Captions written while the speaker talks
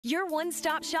Your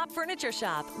one-stop shop furniture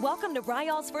shop. Welcome to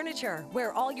Ryals Furniture,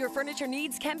 where all your furniture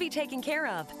needs can be taken care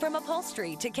of, from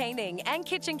upholstery to caning and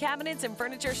kitchen cabinets and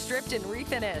furniture stripped and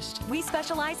refinished. We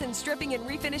specialize in stripping and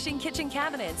refinishing kitchen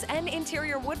cabinets and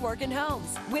interior woodwork in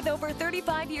homes. With over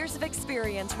 35 years of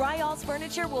experience, Ryals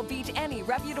Furniture will beat any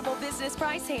reputable business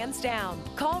price hands down.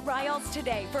 Call Ryals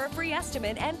today for a free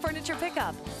estimate and furniture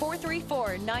pickup.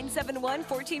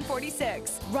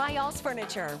 434-971-1446. Ryals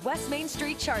Furniture, West Main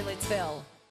Street, Charlottesville.